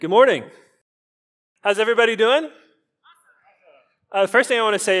Good morning. How's everybody doing? The first thing I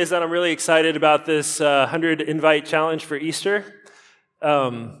want to say is that I'm really excited about this 100 invite challenge for Easter.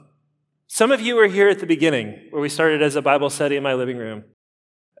 Some of you were here at the beginning, where we started as a Bible study in my living room.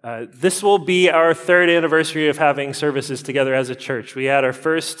 This will be our third anniversary of having services together as a church. We had our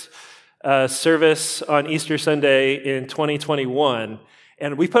first service on Easter Sunday in 2021,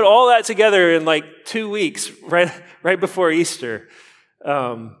 and we put all that together in like 2 weeks, right before Easter.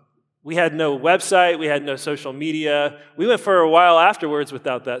 We had no website, we had no social media. We went for a while afterwards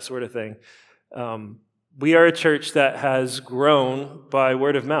without that sort of thing. We are a church that has grown by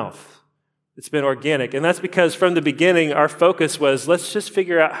word of mouth. It's been organic, and that's because from the beginning, our focus was, let's just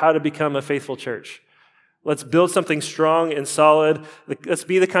figure out how to become a faithful church. Let's build something strong and solid. Let's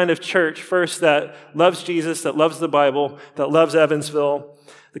be the kind of church, first, that loves Jesus, that loves the Bible, that loves Evansville,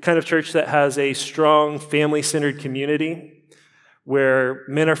 the kind of church that has a strong family-centered community, where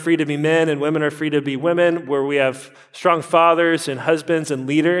men are free to be men and women are free to be women, where we have strong fathers and husbands and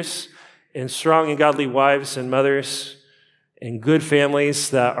leaders, and strong and godly wives and mothers, and good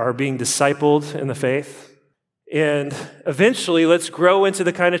families that are being discipled in the faith. And eventually, let's grow into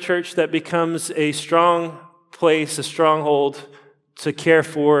the kind of church that becomes a strong place, a stronghold to care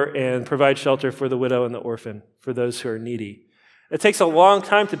for and provide shelter for the widow and the orphan, for those who are needy. It takes a long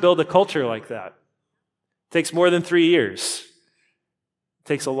time to build a culture like that. It takes more than 3 years. It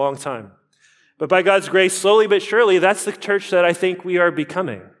takes a long time. But by God's grace, slowly but surely, that's the church that I think we are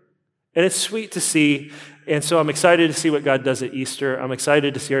becoming. And it's sweet to see. And so I'm excited to see what God does at Easter. I'm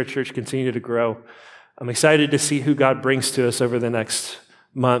excited to see our church continue to grow. I'm excited to see who God brings to us over the next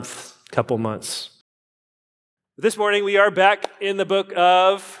couple months. This morning, we are back in the book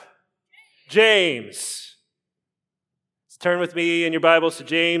of James. So turn with me in your Bibles to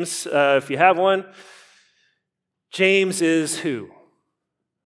James, if you have one. James is who?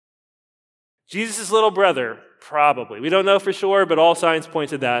 Jesus' little brother, probably. We don't know for sure, but all signs point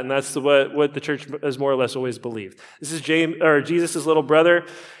to that, and that's what the church has more or less always believed. This is Jesus' little brother.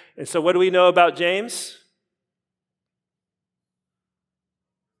 And so what do we know about James?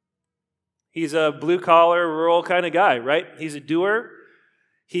 He's a blue-collar, rural kind of guy, right? He's a doer.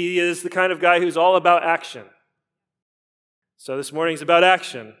 He is the kind of guy who's all about action. So this morning's about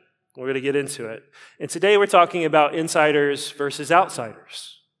action. We're going to get into it. And today we're talking about insiders versus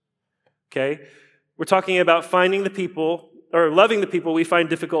outsiders. Okay? We're talking about finding the people, or loving the people we find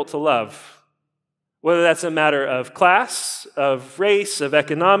difficult to love. Whether that's a matter of class, of race, of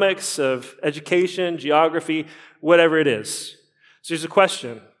economics, of education, geography, whatever it is. So here's a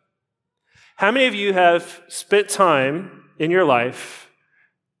question. How many of you have spent time in your life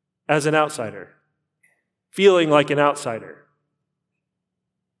as an outsider? Feeling like an outsider?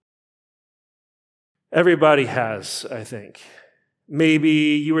 Everybody has, I think. Maybe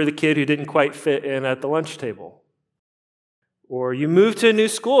you were the kid who didn't quite fit in at the lunch table. Or you moved to a new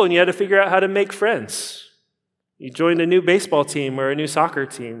school and you had to figure out how to make friends. You joined a new baseball team or a new soccer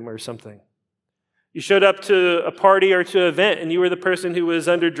team or something. You showed up to a party or to an event and you were the person who was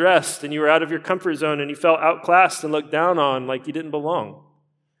underdressed and you were out of your comfort zone and you felt outclassed and looked down on like you didn't belong.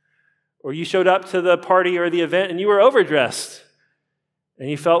 Or you showed up to the party or the event and you were overdressed and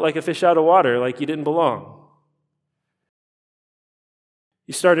you felt like a fish out of water, like you didn't belong.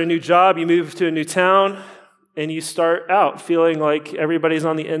 You start a new job, you move to a new town, and you start out feeling like everybody's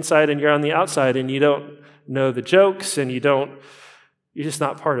on the inside and you're on the outside, and you don't know the jokes, and you're just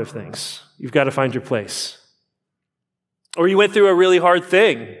not part of things. You've got to find your place. Or you went through a really hard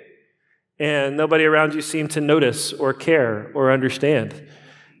thing, and nobody around you seemed to notice or care or understand.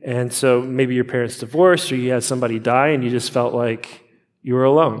 And so maybe your parents divorced, or you had somebody die, and you just felt like you were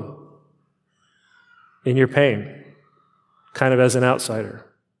alone in your pain. Kind of as an outsider.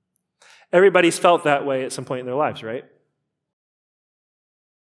 Everybody's felt that way at some point in their lives, right?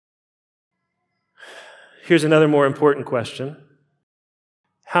 Here's another more important question.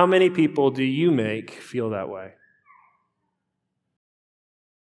 How many people do you make feel that way?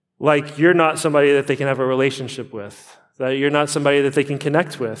 Like you're not somebody that they can have a relationship with, that you're not somebody that they can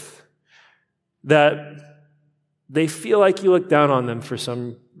connect with, that they feel like you look down on them for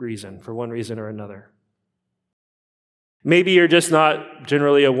some reason, for one reason or another. Maybe you're just not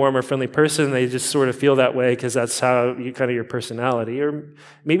generally a warm or friendly person. They just sort of feel that way because that's how you kind of your personality. Or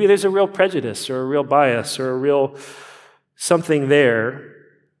maybe there's a real prejudice or a real bias or a real something there,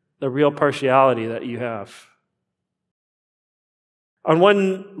 a real partiality that you have. On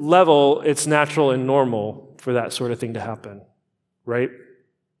one level, it's natural and normal for that sort of thing to happen, right?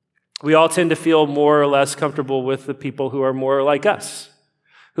 We all tend to feel more or less comfortable with the people who are more like us,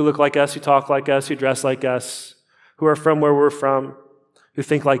 who look like us, who talk like us, who dress like us, who are from where we're from, who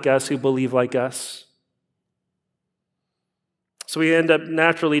think like us, who believe like us. So we end up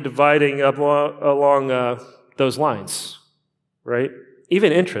naturally dividing up along those lines, right?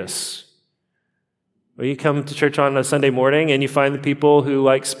 Even interests. Well, you come to church on a Sunday morning and you find the people who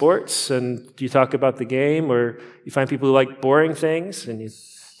like sports and you talk about the game, or you find people who like boring things and you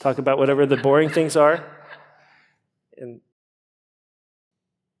talk about whatever the boring things are. And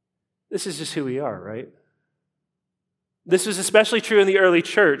this is just who we are, right? This was especially true in the early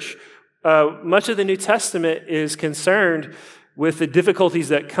church. Much of the New Testament is concerned with the difficulties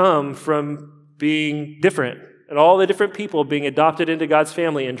that come from being different and all the different people being adopted into God's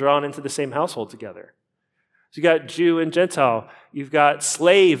family and drawn into the same household together. So you've got Jew and Gentile. You've got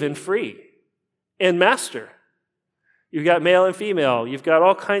slave and free and master. You've got male and female. You've got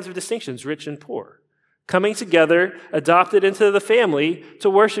all kinds of distinctions, rich and poor, coming together, adopted into the family to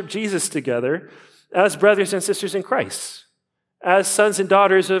worship Jesus together as brothers and sisters in Christ, as sons and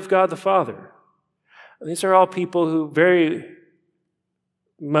daughters of God the Father. And these are all people who very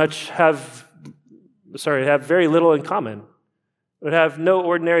much have very little in common, would have no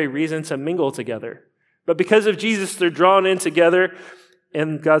ordinary reason to mingle together. But because of Jesus, they're drawn in together,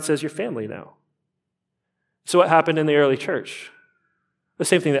 and God says, you're family now. So what happened in the early church? The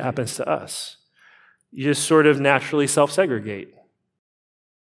same thing that happens to us. You just sort of naturally self-segregate.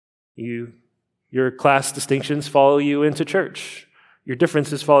 Your class distinctions follow you into church. Your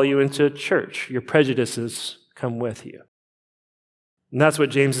differences follow you into church. Your prejudices come with you. And that's what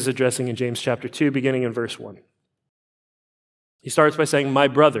James is addressing in James chapter 2, beginning in verse 1. He starts by saying, my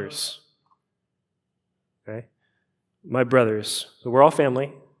brothers. Okay? My brothers. So we're all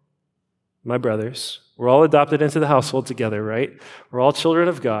family. My brothers. We're all adopted into the household together, right? We're all children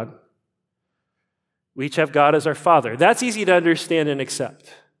of God. We each have God as our Father. That's easy to understand and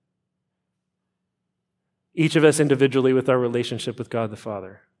accept. Each of us individually with our relationship with God the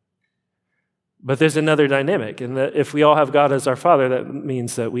Father. But there's another dynamic, in that if we all have God as our Father, that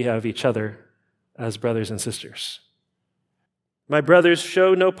means that we have each other as brothers and sisters. My brothers,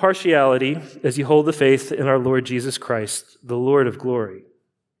 show no partiality as you hold the faith in our Lord Jesus Christ, the Lord of glory.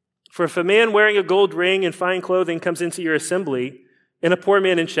 For if a man wearing a gold ring and fine clothing comes into your assembly, and a poor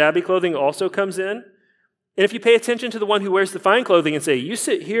man in shabby clothing also comes in, and if you pay attention to the one who wears the fine clothing and say, you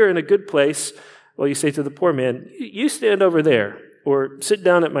sit here in a good place, well, you say to the poor man, you stand over there, or sit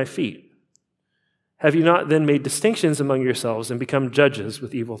down at my feet. Have you not then made distinctions among yourselves and become judges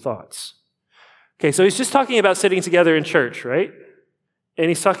with evil thoughts? Okay, so he's just talking about sitting together in church, right? And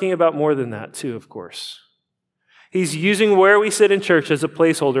he's talking about more than that too, of course. He's using where we sit in church as a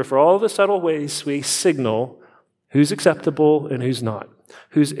placeholder for all the subtle ways we signal who's acceptable and who's not,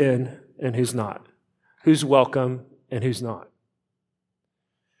 who's in and who's not, who's welcome and who's not.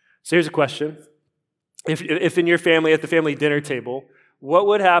 So here's a question. If in your family, at the family dinner table, what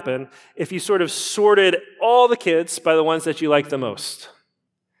would happen if you sort of sorted all the kids by the ones that you like the most?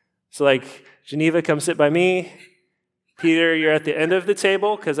 So like, Geneva, come sit by me. Peter, you're at the end of the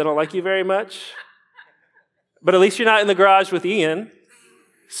table because I don't like you very much. But at least you're not in the garage with Ian.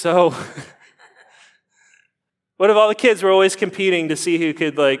 So what if all the kids were always competing to see who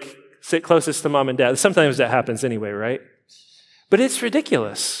could like sit closest to mom and dad? Sometimes that happens anyway, right? But it's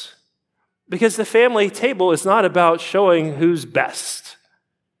ridiculous. Because the family table is not about showing who's best.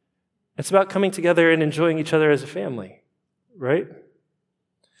 It's about coming together and enjoying each other as a family, right?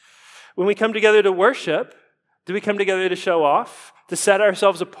 When we come together to worship, do we come together to show off, to set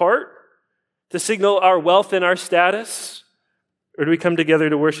ourselves apart, to signal our wealth and our status? Or do we come together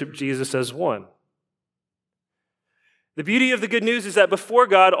to worship Jesus as one? The beauty of the good news is that before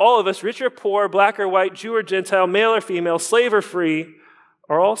God, all of us, rich or poor, black or white, Jew or Gentile, male or female, slave or free,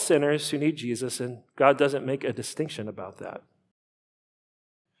 are all sinners who need Jesus, and God doesn't make a distinction about that.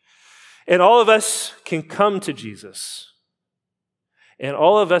 And all of us can come to Jesus, and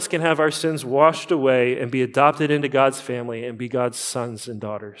all of us can have our sins washed away and be adopted into God's family and be God's sons and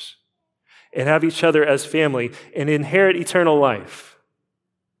daughters, and have each other as family and inherit eternal life.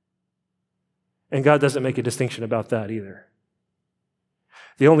 And God doesn't make a distinction about that either.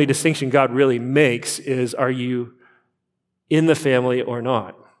 The only distinction God really makes is, are you in the family or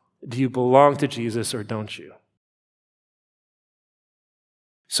not? Do you belong to Jesus or don't you?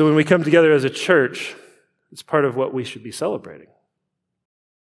 So when we come together as a church, it's part of what we should be celebrating.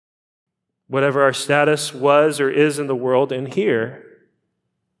 Whatever our status was or is in the world, and here,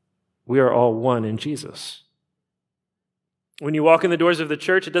 we are all one in Jesus. When you walk in the doors of the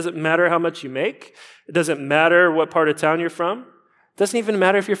church, it doesn't matter how much you make. It doesn't matter what part of town you're from. It doesn't even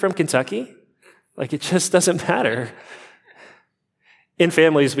matter if you're from Kentucky. Like, it just doesn't matter. In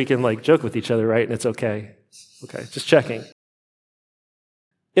families, we can like joke with each other, right? And it's okay. Okay, just checking.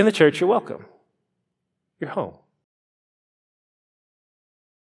 in the church, you're welcome. You're home.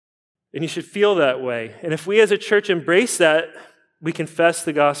 And you should feel that way. And if we as a church embrace that, we confess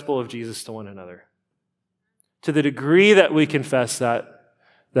the gospel of Jesus to one another. To the degree that we confess that,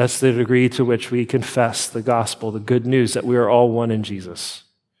 that's the degree to which we confess the gospel, the good news that we are all one in Jesus.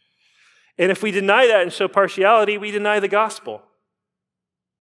 And if we deny that and show partiality, we deny the gospel.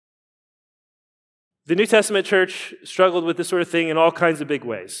 The New Testament church struggled with this sort of thing in all kinds of big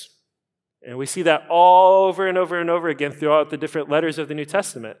ways. And we see that all over and over and over again throughout the different letters of the New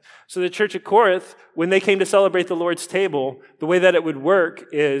Testament. So the church at Corinth, when they came to celebrate the Lord's table, the way that it would work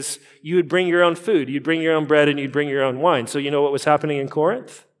is you would bring your own food, you'd bring your own bread, and you'd bring your own wine. So you know what was happening in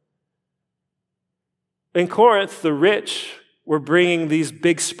Corinth? In Corinth, the rich were bringing these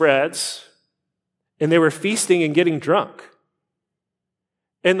big spreads, and they were feasting and getting drunk.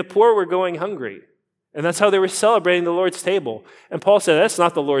 And the poor were going hungry. And that's how they were celebrating the Lord's table. And Paul said, that's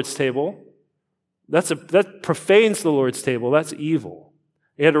not the Lord's table. That profanes the Lord's table. That's evil.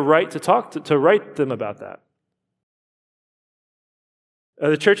 He had a right to write them about that.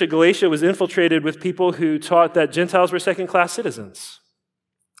 The church at Galatia was infiltrated with people who taught that Gentiles were second-class citizens.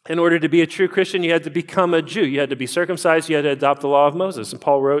 In order to be a true Christian, you had to become a Jew. You had to be circumcised. You had to adopt the law of Moses. And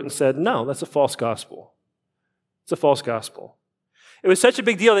Paul wrote and said, no, that's a false gospel. It's a false gospel. It was such a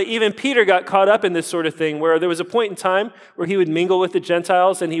big deal that even Peter got caught up in this sort of thing, where there was a point in time where he would mingle with the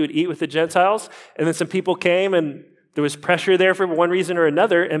Gentiles and he would eat with the Gentiles, and then some people came and there was pressure there for one reason or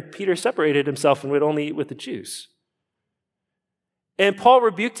another, and Peter separated himself and would only eat with the Jews. And Paul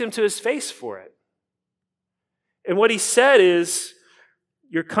rebuked him to his face for it. And what he said is,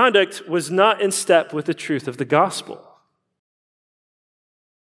 your conduct was not in step with the truth of the gospel.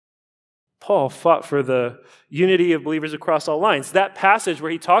 Paul fought for the unity of believers across all lines. That passage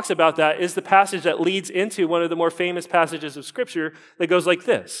where he talks about that is the passage that leads into one of the more famous passages of Scripture that goes like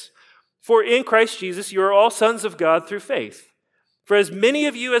this. For in Christ Jesus you are all sons of God through faith. For as many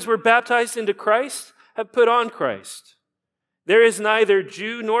of you as were baptized into Christ have put on Christ. There is neither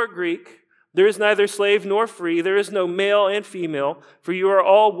Jew nor Greek. There is neither slave nor free. There is no male and female. For you are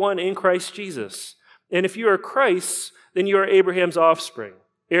all one in Christ Jesus. And if you are Christ's, then you are Abraham's offspring,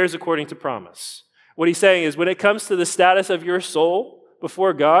 heirs according to promise. What he's saying is when it comes to the status of your soul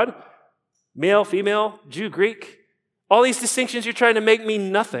before God, male, female, Jew, Greek, all these distinctions you're trying to make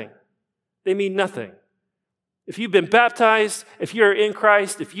mean nothing. They mean nothing. If you've been baptized, if you're in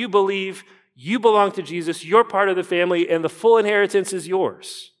Christ, if you believe, you belong to Jesus, you're part of the family, and the full inheritance is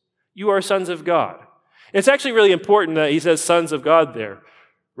yours. You are sons of God. And it's actually really important that he says sons of God there,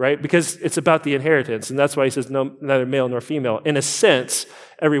 right? Because it's about the inheritance, and that's why he says neither male nor female. In a sense,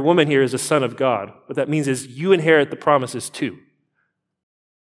 every woman here is a son of God. What that means is you inherit the promises too.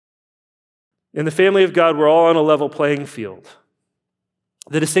 In the family of God, we're all on a level playing field.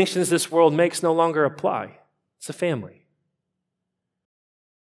 The distinctions this world makes no longer apply. It's a family.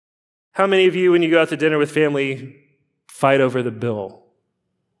 How many of you, when you go out to dinner with family, fight over the bill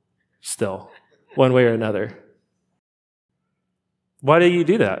still, one way or another? Why do you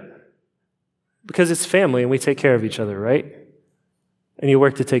do that? Because it's family and we take care of each other, right? And you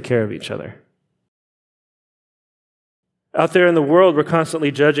work to take care of each other. Out there in the world, we're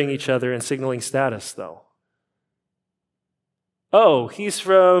constantly judging each other and signaling status, though. Oh, he's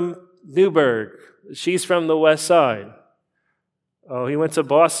from Newburgh. She's from the West Side. Oh, he went to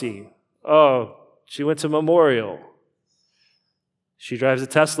Boise. Oh, she went to Memorial. She drives a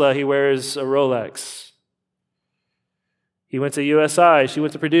Tesla. He wears a Rolex. He went to USI. She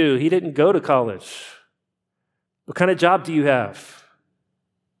went to Purdue. He didn't go to college. What kind of job do you have?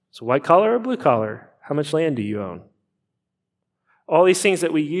 It's white collar or blue collar? How much land do you own? All these things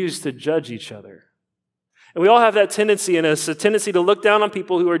that we use to judge each other. And we all have that tendency in us, a tendency to look down on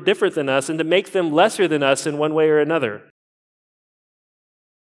people who are different than us and to make them lesser than us in one way or another.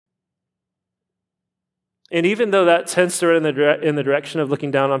 And even though that tends to run in the direction of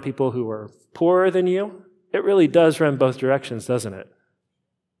looking down on people who are poorer than you, it really does run both directions, doesn't it?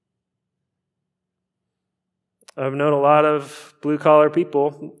 I've known a lot of blue-collar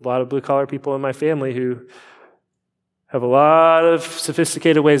people in my family who have a lot of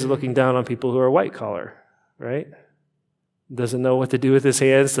sophisticated ways of looking down on people who are white-collar, right? Doesn't know what to do with his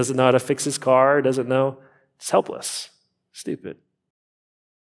hands, doesn't know how to fix his car, doesn't know. It's helpless, stupid.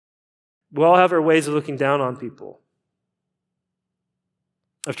 We all have our ways of looking down on people,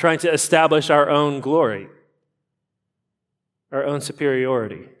 of trying to establish our own glory, our own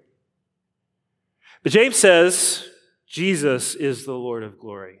superiority. But James says, Jesus is the Lord of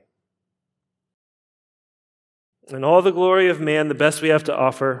glory. And all the glory of man, the best we have to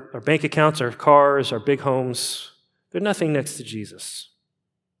offer, our bank accounts, our cars, our big homes, they're nothing next to Jesus.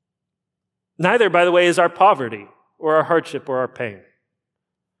 Neither, by the way, is our poverty or our hardship or our pain.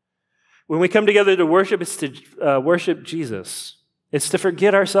 When we come together to worship, it's to worship Jesus. It's to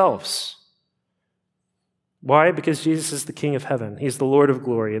forget ourselves. Why? Because Jesus is the King of heaven. He's the Lord of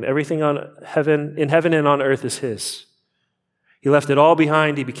glory, and everything in heaven and on earth is his. He left it all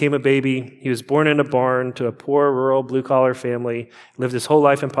behind. He became a baby. He was born in a barn to a poor, rural, blue-collar family, lived his whole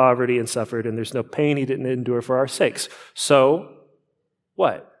life in poverty and suffered, and there's no pain he didn't endure for our sakes. So,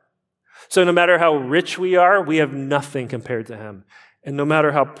 what? So no matter how rich we are, we have nothing compared to him. And no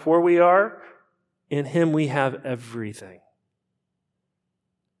matter how poor we are, in him we have everything.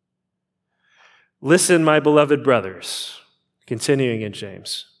 Listen, my beloved brothers, continuing in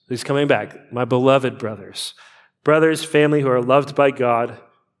James. He's coming back. My beloved brothers. Brothers, family who are loved by God,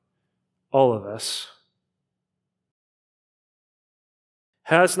 all of us.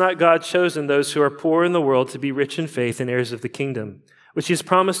 Has not God chosen those who are poor in the world to be rich in faith and heirs of the kingdom, which he has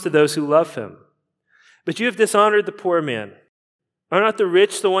promised to those who love him? But you have dishonored the poor man. Are not the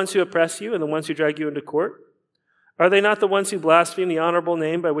rich the ones who oppress you and the ones who drag you into court? Are they not the ones who blaspheme the honorable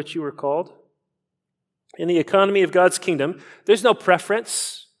name by which you were called? In the economy of God's kingdom, there's no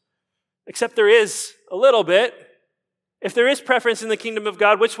preference, except there is a little bit. If there is preference in the kingdom of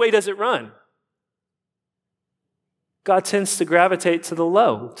God, which way does it run? God tends to gravitate to the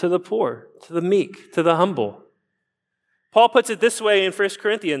low, to the poor, to the meek, to the humble. Paul puts it this way in 1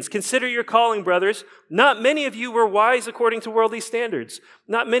 Corinthians, consider your calling, brothers. Not many of you were wise according to worldly standards.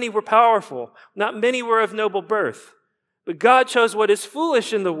 Not many were powerful. Not many were of noble birth. But God chose what is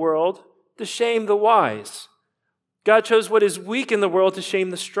foolish in the world to shame the wise. God chose what is weak in the world to shame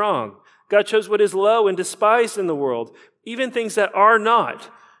the strong. God chose what is low and despised in the world, even things that are not,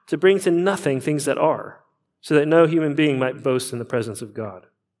 to bring to nothing things that are, so that no human being might boast in the presence of God.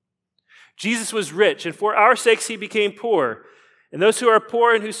 Jesus was rich, and for our sakes he became poor. And those who are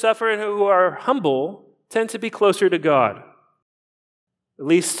poor and who suffer and who are humble tend to be closer to God. At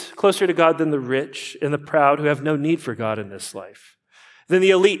least closer to God than the rich and the proud who have no need for God in this life. Than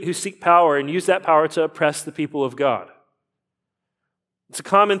the elite who seek power and use that power to oppress the people of God. It's a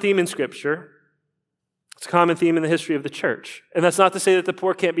common theme in Scripture. It's a common theme in the history of the church. And that's not to say that the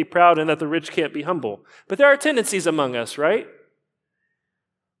poor can't be proud and that the rich can't be humble. But there are tendencies among us, right?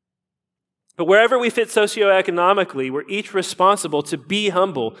 But wherever we fit socioeconomically, we're each responsible to be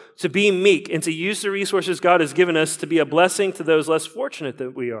humble, to be meek, and to use the resources God has given us to be a blessing to those less fortunate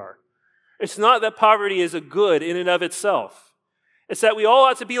than we are. It's not that poverty is a good in and of itself. It's that we all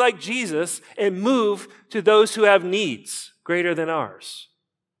ought to be like Jesus and move to those who have needs greater than ours.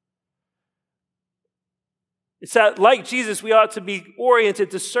 It's that, like Jesus, we ought to be oriented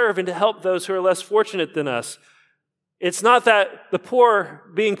to serve and to help those who are less fortunate than us. It's not that the poor,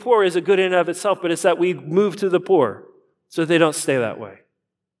 being poor is a good in and of itself, but it's that we move to the poor so they don't stay that way.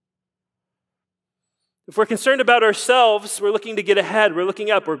 If we're concerned about ourselves, we're looking to get ahead, we're looking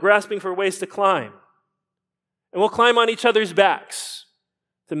up, we're grasping for ways to climb. And we'll climb on each other's backs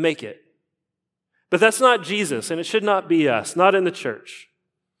to make it. But that's not Jesus, and it should not be us, not in the church.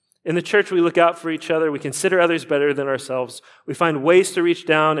 In the church, we look out for each other, we consider others better than ourselves, we find ways to reach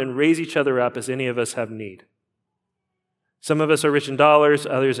down and raise each other up as any of us have need. Some of us are rich in dollars,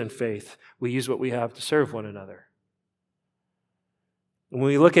 others in faith. We use what we have to serve one another. And when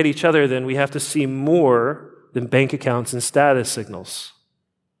we look at each other, then we have to see more than bank accounts and status signals.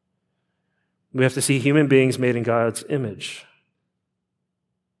 We have to see human beings made in God's image.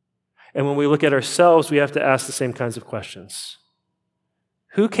 And when we look at ourselves, we have to ask the same kinds of questions.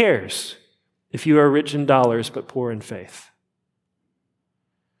 Who cares if you are rich in dollars but poor in faith?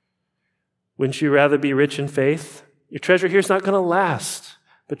 Wouldn't you rather be rich in faith? Your treasure here is not going to last,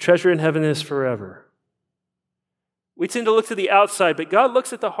 but treasure in heaven is forever. We tend to look to the outside, but God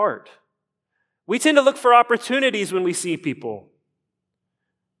looks at the heart. We tend to look for opportunities when we see people.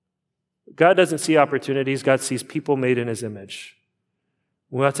 God doesn't see opportunities. God sees people made in his image.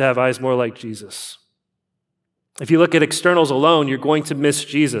 We have to have eyes more like Jesus. If you look at externals alone, you're going to miss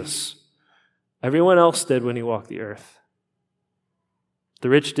Jesus. Everyone else did when he walked the earth. The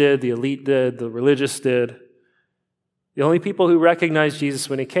rich did, the elite did, the religious did. The only people who recognized Jesus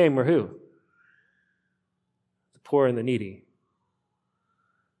when he came were who? The poor and the needy.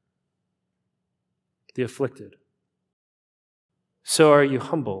 The afflicted. So are you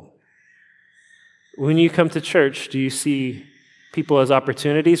humble? When you come to church, do you see people as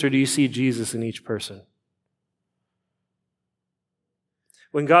opportunities or do you see Jesus in each person?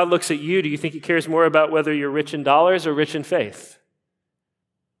 When God looks at you, do you think he cares more about whether you're rich in dollars or rich in faith?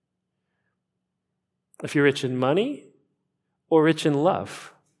 If you're rich in money or rich in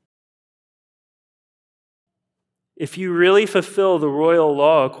love? If you really fulfill the royal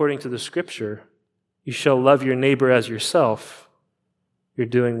law according to the Scripture, you shall love your neighbor as yourself, you're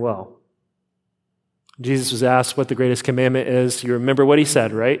doing well. Jesus was asked what the greatest commandment is. You remember what he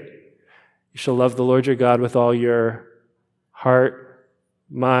said, right? You shall love the Lord your God with all your heart,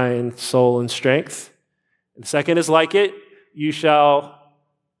 mind, soul, and strength. And the second is like it. You shall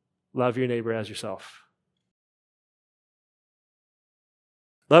love your neighbor as yourself.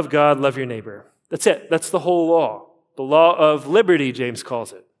 Love God, love your neighbor. That's it. That's the whole law. The law of liberty, James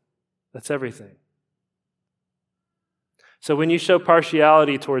calls it. That's everything. So when you show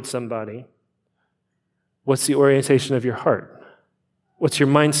partiality towards somebody, what's the orientation of your heart? What's your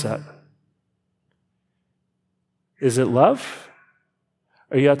mindset? Is it love?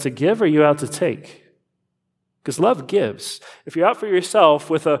 Are you out to give or are you out to take? Because love gives. If you're out for yourself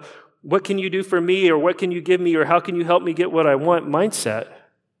with a what can you do for me or what can you give me or how can you help me get what I want mindset,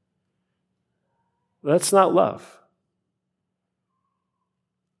 that's not love.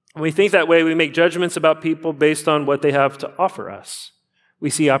 When we think that way, we make judgments about people based on what they have to offer us. We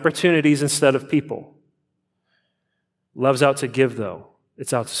see opportunities instead of people. Love's out to give, though.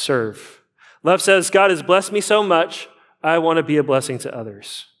 It's out to serve. Love says, God has blessed me so much, I want to be a blessing to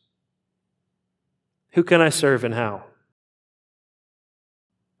others. Who can I serve and how?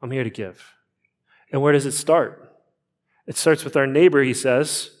 I'm here to give. And where does it start? It starts with our neighbor, he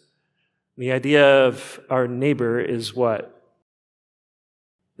says. The idea of our neighbor is what?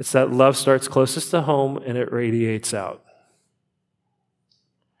 It's that love starts closest to home and it radiates out.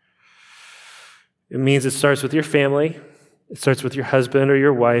 It means it starts with your family, it starts with your husband or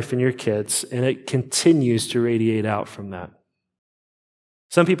your wife and your kids, and it continues to radiate out from that.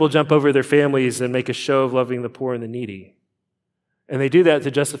 Some people jump over their families and make a show of loving the poor and the needy. And they do that to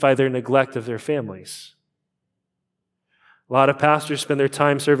justify their neglect of their families. A lot of pastors spend their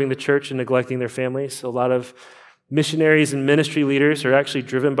time serving the church and neglecting their families. A lot of missionaries and ministry leaders are actually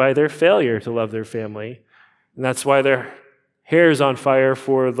driven by their failure to love their family. And that's why their hair is on fire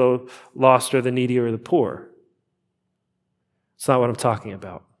for the lost or the needy or the poor. It's not what I'm talking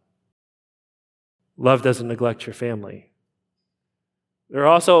about. Love doesn't neglect your family. There are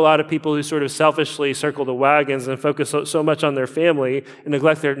also a lot of people who sort of selfishly circle the wagons and focus so much on their family and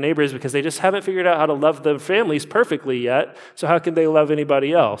neglect their neighbors because they just haven't figured out how to love their families perfectly yet. So how can they love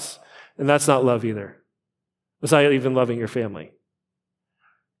anybody else? And that's not love either. It's not even loving your family.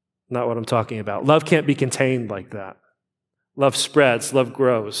 Not what I'm talking about. Love can't be contained like that. Love spreads, love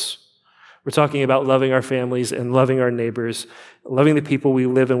grows. We're talking about loving our families and loving our neighbors, loving the people we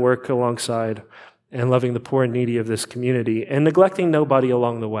live and work alongside, and loving the poor and needy of this community, and neglecting nobody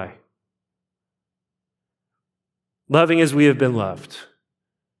along the way. Loving as we have been loved,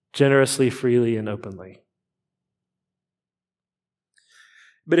 generously, freely, and openly.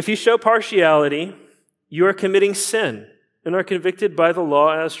 But if you show partiality, you are committing sin and are convicted by the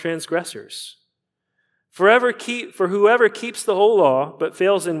law as transgressors. For whoever keeps the whole law but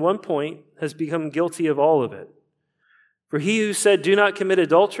fails in one point has become guilty of all of it. For he who said, do not commit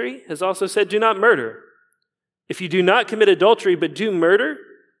adultery, has also said, do not murder. If you do not commit adultery but do murder,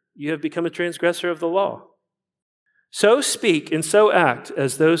 you have become a transgressor of the law. So speak and so act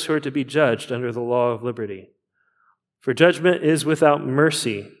as those who are to be judged under the law of liberty. For judgment is without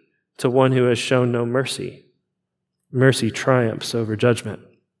mercy to one who has shown no mercy. Mercy triumphs over judgment.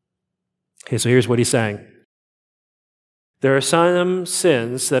 Okay, so here's what he's saying. There are some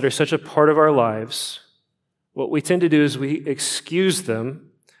sins that are such a part of our lives. What we tend to do is we excuse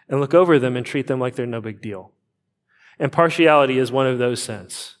them and look over them and treat them like they're no big deal. And partiality is one of those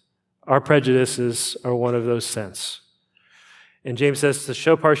sins. Our prejudices are one of those sins. And James says to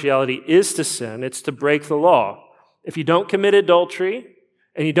show partiality is to sin. It's to break the law. If you don't commit adultery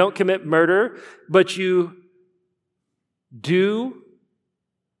and you don't commit murder, but you do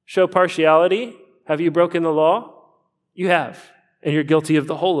show partiality, have you broken the law? You have, and you're guilty of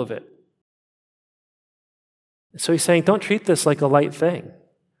the whole of it. So he's saying, don't treat this like a light thing.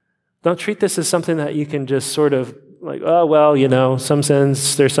 Don't treat this as something that you can just sort of like, oh, well, there's some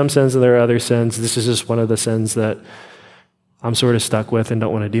sins and there are other sins. This is just one of the sins that I'm sort of stuck with and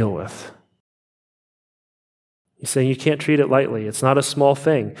don't want to deal with. He's saying you can't treat it lightly. It's not a small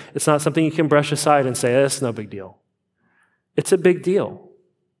thing. It's not something you can brush aside and say, that's no big deal. It's a big deal.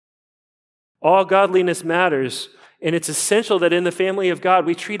 All godliness matters, and it's essential that in the family of God,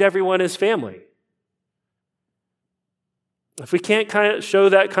 we treat everyone as family. If we can't show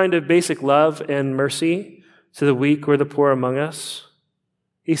that kind of basic love and mercy to the weak or the poor among us,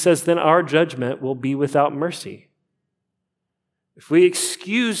 he says, then our judgment will be without mercy. If we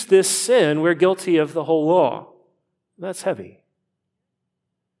excuse this sin, we're guilty of the whole law. That's heavy.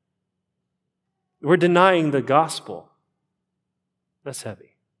 We're denying the gospel. That's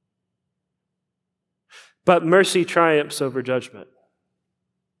heavy. But mercy triumphs over judgment.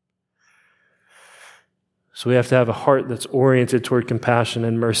 So we have to have a heart that's oriented toward compassion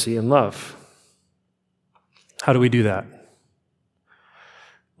and mercy and love. How do we do that?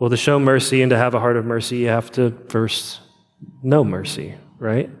 Well, to show mercy and to have a heart of mercy, you have to first know mercy,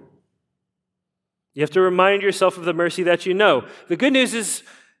 right? You have to remind yourself of the mercy that you know. The good news is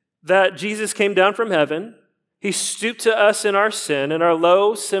that Jesus came down from heaven. He stooped to us in our sin, in our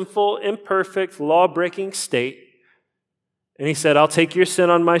low, sinful, imperfect, law-breaking state. And he said, I'll take your sin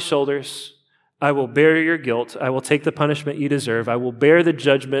on my shoulders. I will bear your guilt. I will take the punishment you deserve. I will bear the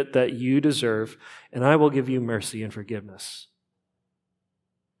judgment that you deserve, and I will give you mercy and forgiveness.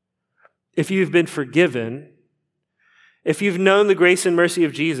 If you've been forgiven, if you've known the grace and mercy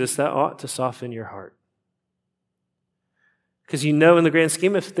of Jesus, that ought to soften your heart. Because you know in the grand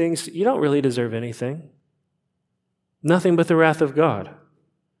scheme of things, you don't really deserve anything. Nothing but the wrath of God.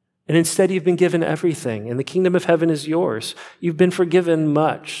 And instead, you've been given everything, and the kingdom of heaven is yours. You've been forgiven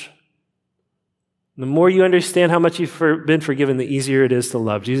much. The more you understand how much you've been forgiven, the easier it is to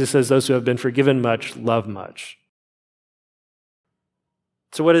love. Jesus says those who have been forgiven much love much.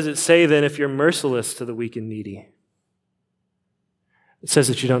 So what does it say then if you're merciless to the weak and needy? It says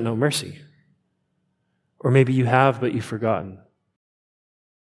that you don't know mercy. Or maybe you have, but you've forgotten.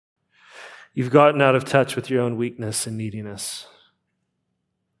 You've gotten out of touch with your own weakness and neediness.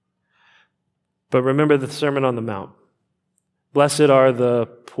 But remember the Sermon on the Mount. Blessed are the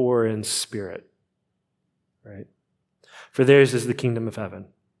poor in spirit, right? For theirs is the kingdom of heaven.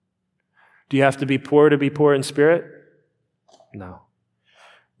 Do you have to be poor in spirit? No.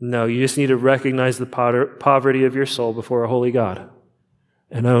 No, you just need to recognize the poverty of your soul before a holy God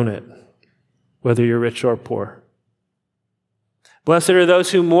and own it, whether you're rich or poor. Blessed are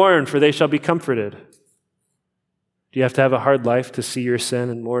those who mourn, for they shall be comforted. Do you have to have a hard life to see your sin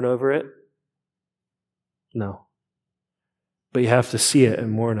and mourn over it? No. But you have to see it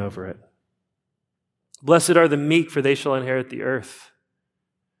and mourn over it. Blessed are the meek, for they shall inherit the earth.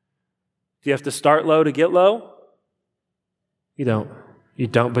 Do you have to start low to get low? You don't. You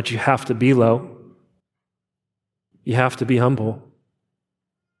don't, but you have to be low. You have to be humble.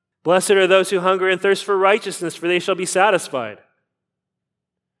 Blessed are those who hunger and thirst for righteousness, for they shall be satisfied.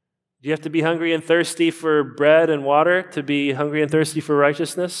 Do you have to be hungry and thirsty for bread and water to be hungry and thirsty for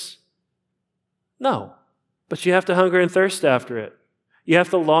righteousness? No, but you have to hunger and thirst after it. You have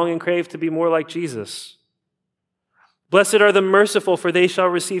to long and crave to be more like Jesus. Blessed are the merciful, for they shall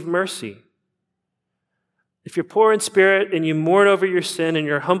receive mercy. If you're poor in spirit and you mourn over your sin and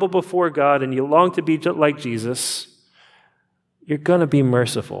you're humble before God and you long to be like Jesus, you're going to be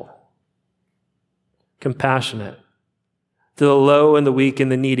merciful, compassionate to the low and the weak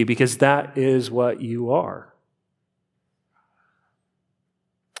and the needy, because that is what you are.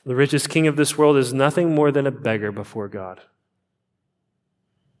 The richest king of this world is nothing more than a beggar before God.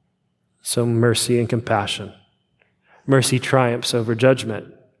 So mercy and compassion. Mercy triumphs over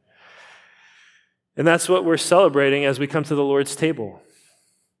judgment. And that's what we're celebrating as we come to the Lord's table.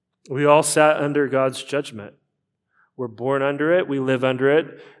 We all sat under God's judgment. We're born under it, we live under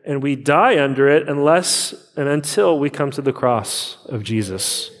it, and we die under it unless and until we come to the cross of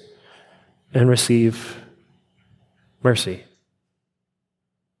Jesus and receive mercy.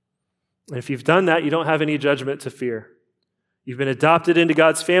 And if you've done that, you don't have any judgment to fear. You've been adopted into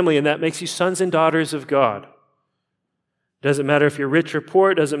God's family, and that makes you sons and daughters of God. It doesn't matter if you're rich or poor.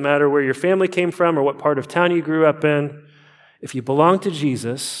 It doesn't matter where your family came from or what part of town you grew up in. If you belong to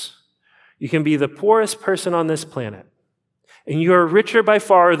Jesus, you can be the poorest person on this planet, and you are richer by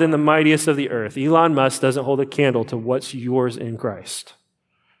far than the mightiest of the earth. Elon Musk doesn't hold a candle to what's yours in Christ.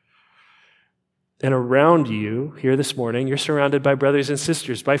 And around you, here this morning, you're surrounded by brothers and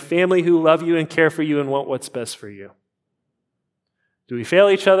sisters, by family who love you and care for you and want what's best for you. Do we fail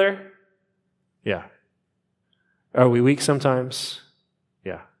each other? Yeah. Are we weak sometimes?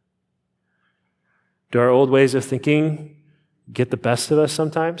 Yeah. Do our old ways of thinking get the best of us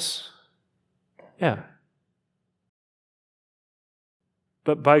sometimes? Yeah.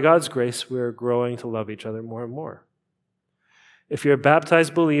 But by God's grace, we're growing to love each other more and more. If you're a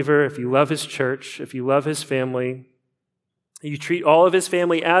baptized believer, if you love his church, if you love his family, you treat all of his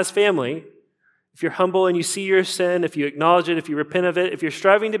family as family, if you're humble and you see your sin, if you acknowledge it, if you repent of it, if you're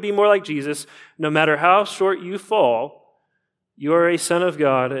striving to be more like Jesus, no matter how short you fall, you are a son of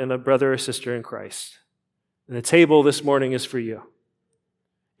God and a brother or sister in Christ. And the table this morning is for you,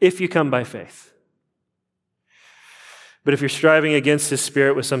 if you come by faith. But if you're striving against his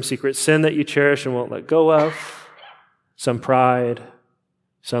spirit with some secret sin that you cherish and won't let go of, some pride,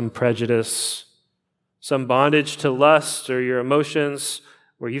 some prejudice, some bondage to lust or your emotions,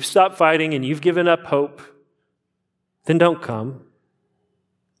 where you've stopped fighting and you've given up hope, then don't come.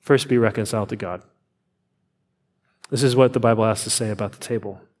 First be reconciled to God. This is what the Bible has to say about the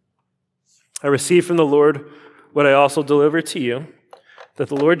table. I received from the Lord what I also delivered to you, that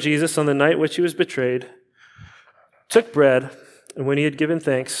the Lord Jesus, on the night which he was betrayed, took bread, and when he had given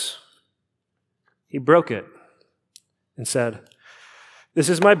thanks, he broke it and said, "This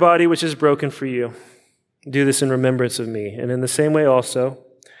is my body which is broken for you. Do this in remembrance of me." And in the same way also,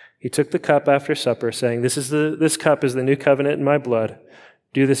 he took the cup after supper, saying, This cup is the new covenant in my blood.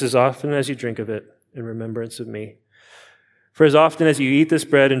 Do this as often as you drink of it in remembrance of me. For as often as you eat this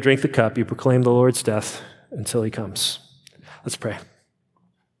bread and drink the cup, you proclaim the Lord's death until he comes. Let's pray.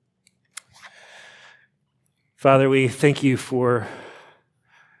 Father, we thank you for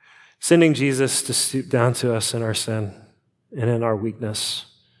sending Jesus to stoop down to us in our sin and in our weakness.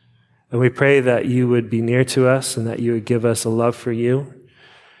 And we pray that you would be near to us and that you would give us a love for you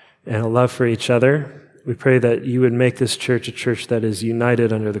and a love for each other. We pray that you would make this church a church that is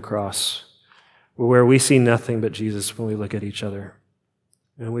united under the cross, where we see nothing but Jesus when we look at each other.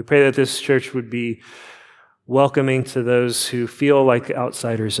 And we pray that this church would be welcoming to those who feel like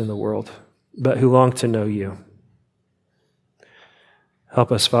outsiders in the world, but who long to know you.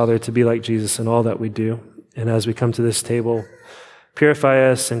 Help us, Father, to be like Jesus in all that we do. And as we come to this table, purify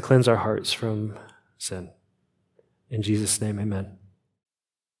us and cleanse our hearts from sin. In Jesus' name, amen.